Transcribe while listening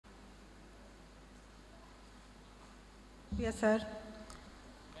शुक्रिया सर।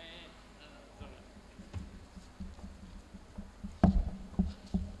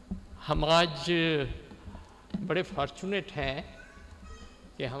 हम आज बड़े फॉर्चुनेट हैं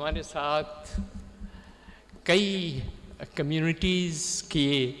कि हमारे साथ कई कम्युनिटीज़ के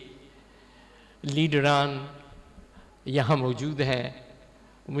लीडरान यहाँ मौजूद हैं।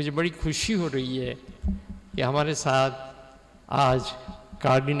 मुझे बड़ी खुशी हो रही है कि हमारे साथ आज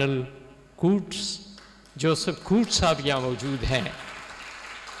कार्डिनल कूट्स, जोसेफ कूट्स साहब यहाँ मौजूद हैं।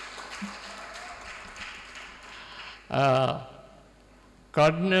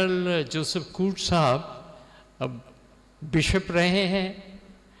 कार्डिनल जोसेफ कूट्स साहब अब बिशप रहे हैं,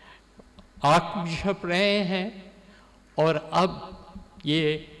 आर्क बिशप रहे हैं और अब ये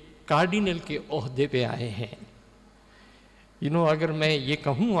कार्डिनल के ओहदे पे आए हैं। अगर मैं ये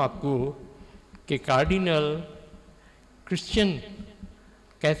कहूँ आपको कि cardinal Christian,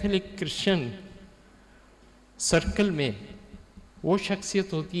 Catholic Christian circle में वो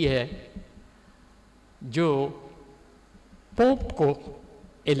शख्सियत होती है जो पोप को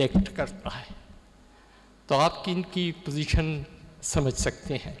इलेक्ट करता है, तो आप इनकी पोजीशन समझ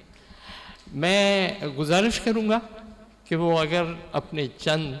सकते हैं। मैं गुजारिश करूंगा कि वो अगर अपने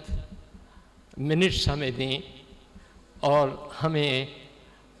चंद मिनट्स हमें दें और हमें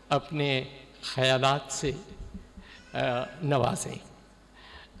अपने ख्यालात से नवाजें।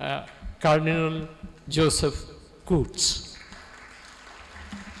 Cardinal Joseph Koontz.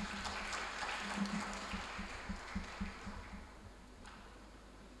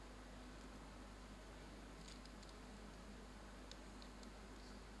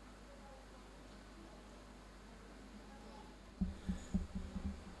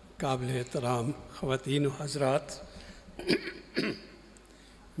 काबिल-ए-एहतराम ख़वातीन व हज़रात,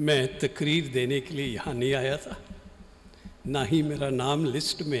 मैं तकरीर देने के लिए यहाँ नहीं आया था, ना ही मेरा नाम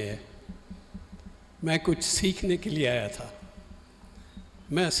लिस्ट में है। मैं कुछ सीखने के लिए आया था।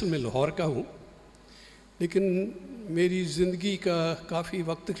 मैं असल में लाहौर का हूँ, लेकिन मेरी ज़िंदगी का काफ़ी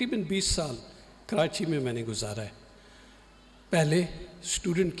वक्त, तकरीबन 20 साल कराची में मैंने गुजारा है। पहले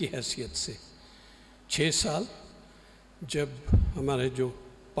स्टूडेंट की हैसियत से 6 साल, जब हमारे जो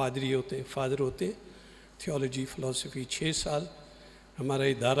पादरी होते हैं, फादर होते हैं, थियोलॉजी फ़िलासफ़ी 6 साल। हमारा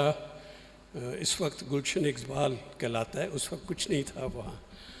इदारा इस वक्त गुलशन इकबाल कहलाता है, उस वक्त कुछ नहीं था वहाँ,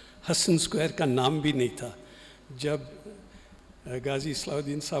 हसन स्क्वायर का नाम भी नहीं था। जब गाजी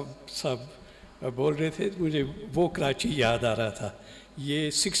सलाउद्दीन साहब बोल रहे थे, मुझे वो कराची याद आ रहा था।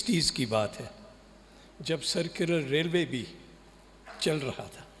 ये 60s की बात है, जब सर्कुलर रेलवे भी चल रहा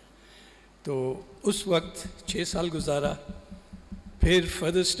था। तो उस वक्त 6 साल गुजारा। फिर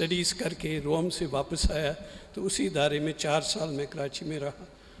फर्दर स्टडीज़ करके रोम से वापस आया, तो उसी इदारे में 4 साल मैं कराची में रहा।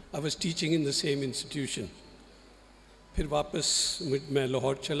 I was teaching in the same institution. फिर वापस मैं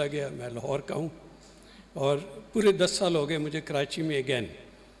लाहौर चला गया, मैं लाहौर का हूँ, और पूरे 10 साल हो गए मुझे कराची में again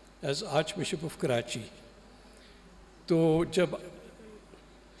as archbishop of Karachi. तो जब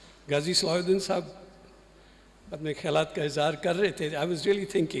गाजी सलाउद्दीन साहब अपने ख्यालात का इज़हार कर रहे थे, आई वाज रियली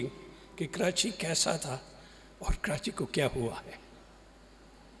थिंकिंग कि कराची कैसा था और कराची को क्या हुआ है।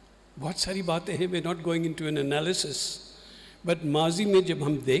 बहुत सारी बातें हैं, वे not going into an analysis, but माजी में जब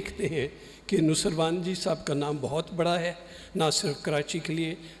हम देखते हैं कि नुसरवानजी साहब का नाम बहुत बड़ा है, ना सिर्फ कराची के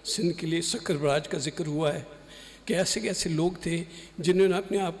लिए, सिंध के लिए, सकरबराज का जिक्र हुआ है कि ऐसे ऐसे लोग थे जिन्होंने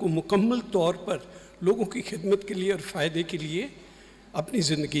अपने आप को मुकम्मल तौर पर लोगों की खिदमत के लिए और फ़ायदे के लिए अपनी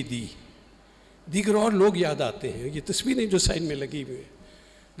ज़िंदगी दी। दीगर और लोग याद आते हैं, ये तस्वीरें जो साइड में लगी हुई हैं,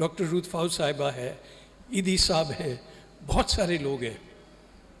 डॉक्टर रूथ फ़ाउ साहिबा है, ईदी साहब हैं, बहुत सारे लोग हैं।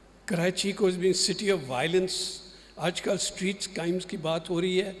 कराची को बीइंग सिटी ऑफ वायलेंस, आजकल स्ट्रीट्स क्राइम्स की बात हो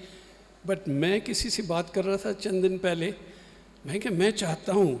रही है, बट मैं किसी से बात कर रहा था चंद दिन पहले, मैं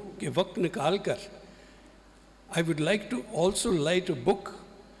चाहता हूँ कि वक्त निकाल कर I would like to also right a book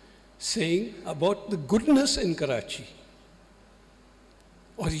saying about the goodness in Karachi.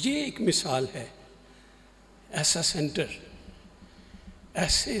 और ये एक मिसाल है, ऐसा सेंटर,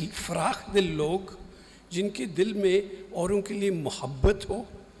 ऐसे फराख दिल लोग जिनके दिल में औरों के लिए मोहब्बत हो,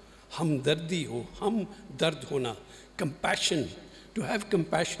 हमदर्दी हो, हम दर्द होना, compassion, to have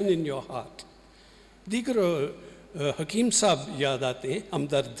compassion in your heart. दीगर हकीम साहब याद आते हैं,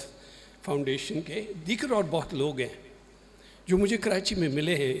 हमदर्द फाउंडेशन के। दीगर और बहुत लोग हैं जो मुझे कराची में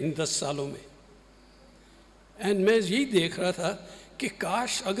मिले हैं इन 10 सालों में। एंड मैं यही देख रहा था कि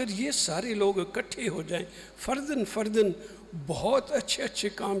काश अगर ये सारे लोग इकट्ठे हो जाएं, फ़र्दन फ़र्दन बहुत अच्छे अच्छे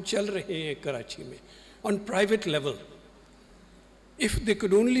काम चल रहे हैं कराची में on private level. If there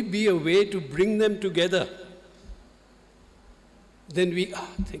could only be a way to bring them together, then we,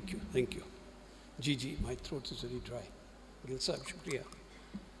 thank you. Ji, my throat is very dry. Gill साहब शुक्रिया।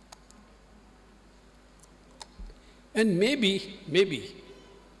 And maybe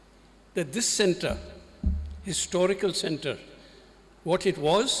that this center, historical center, what it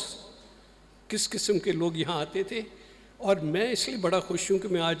was, किस किस्म के लोग यहाँ आते थे, और मैं इसलिए बड़ा खुश हूँ कि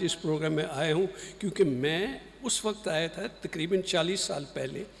मैं आज इस प्रोग्राम में आया हूँ, क्योंकि मैं उस वक्त आया था तकरीबन 40 साल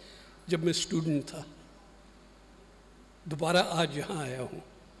पहले जब मैं स्टूडेंट था, दोबारा आज यहाँ आया हूँ।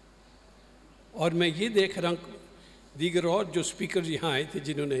 और मैं ये देख रहा हूँ दीगर और जो स्पीकर यहाँ आए थे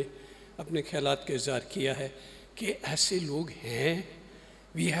जिन्होंने अपने ख्यालात का इज़हार किया है कि ऐसे लोग हैं,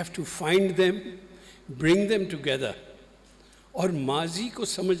 we have to find them, bring them together. और माजी को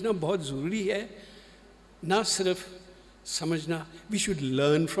समझना बहुत ज़रूरी है, ना सिर्फ समझना, we should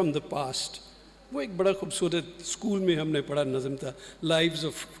learn from the past. वो एक बड़ा खूबसूरत स्कूल में हमने पढ़ा नज़म था, lives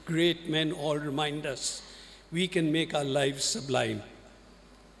of great man all remind us we can make our lives sublime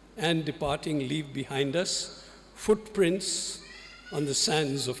and departing leave behind us footprints on the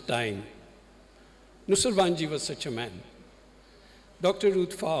sands of time. Nusserwanjee was such a man. Dr.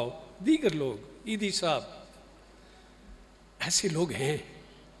 Ruth Pfau, दीगर लोग, ईदी साहब, ऐसे लोग हैं.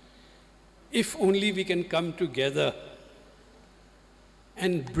 If only we can come together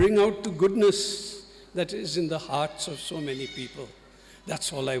and bring out the goodness that is in the hearts of so many people.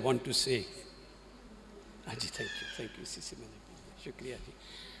 That's all I want to say. Aji, thank you, Sisi Mani, Shukriya ji.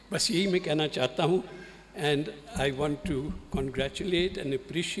 बस यही मैं कहना चाहता हूँ, and I want to congratulate and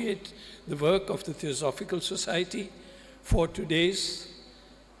appreciate the work of the Theosophical Society for today's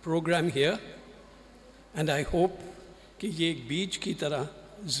program here, and I hope कि ये एक बीज की तरह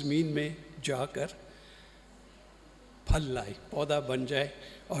ज़मीन में जाकर फल लाए, पौधा बन जाए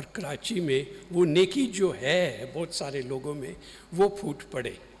और कराची में वो नेकी जो है बहुत सारे लोगों में वो फूट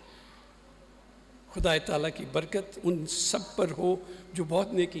पड़े। खुदा ताला की बरकत उन सब पर हो जो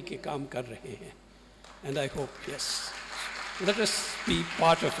बहुत नेकी के काम कर रहे हैं। And I hope, yes, let us be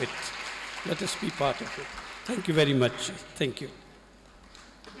part of it. Let us be part of it. Thank you very much. Thank you.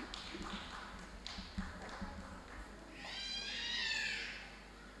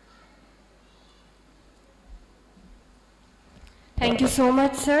 Thank you so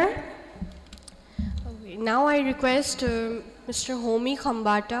much, sir. Okay, now I request Mr. Homi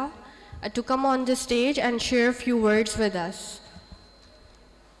Khambata to come on the stage and share a few words with us.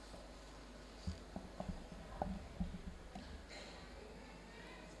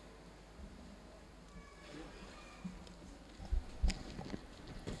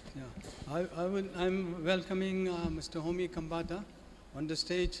 I'm welcoming Mr. Homi Khambata on the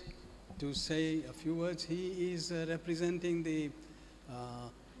stage to say a few words. He is representing the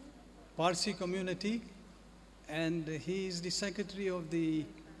Parsi community, and he is the secretary of the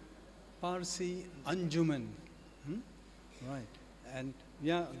Parsi Anjuman. Right. And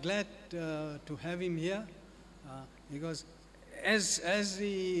we are glad to have him here because as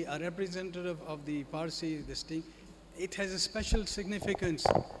the representative of the Parsi, this thing, it has a special significance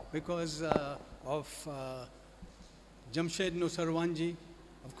because of Jamshed Nusserwnjee.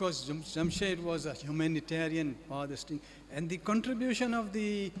 Of course, Jamshed was a humanitarian for this thing. And the contribution of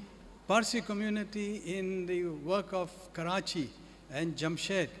the Parsi community in the work of Karachi and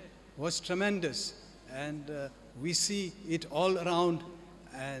Jamshed was tremendous. And we see it all around.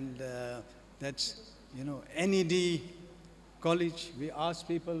 And that's, NED college. We ask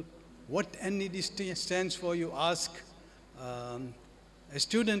people what NED stands for. You ask a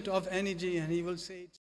student of NED and he will say